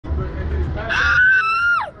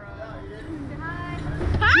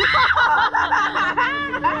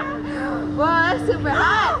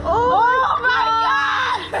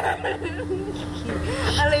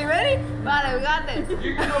it. We got this.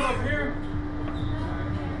 You can come up here.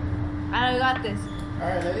 Alright, we got this.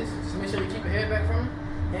 Alright, ladies, just make sure you keep your head back from me.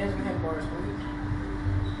 Hands on handlebars, please.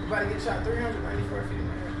 We're about to get shot 394 feet in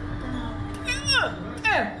the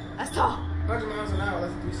air. That's tall. 100 miles an hour,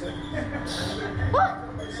 less than 3 seconds. What?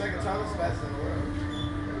 Second tallest, fastest in the world.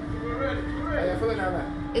 Hey, I feel it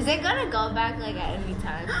now. Is it gonna go back like at any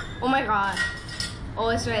time? Oh my god. Oh,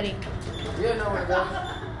 it's ready. You don't know where it goes.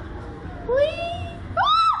 Whee!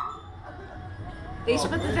 They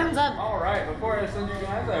should put the thumbs up. All right, before I send you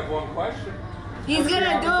guys, I have one question. He's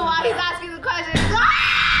gonna do it while he's asking the question.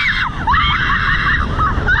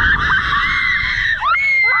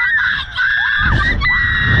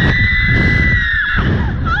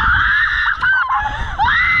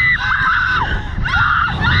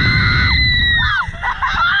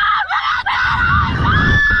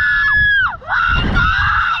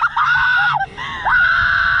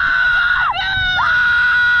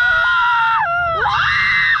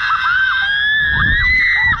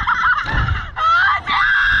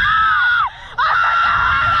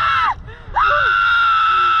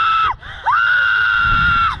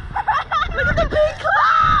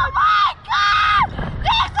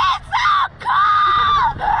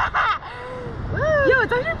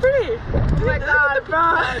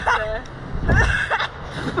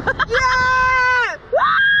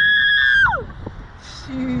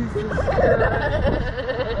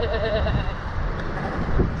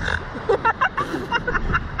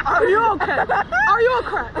 Are you okay? Are you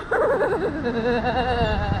okay?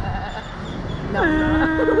 No.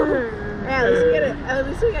 Hey, at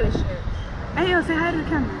least we get a shirt. Hey, yo, say hi to the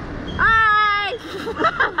camera. Hi!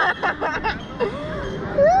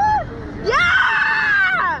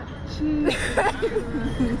 Yeah! Jeez.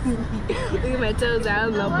 Look at my toes out.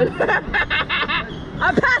 I'm loving it.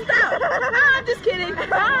 I passed out. No, I'm just kidding.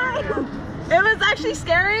 It was actually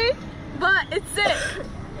scary, but it's sick.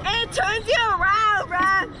 It turns you around,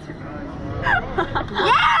 bruh.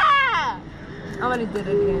 Yeah! I want to do it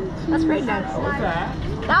again. That's pretty nice. What's that?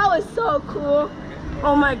 That was so cool.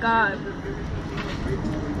 Oh my god.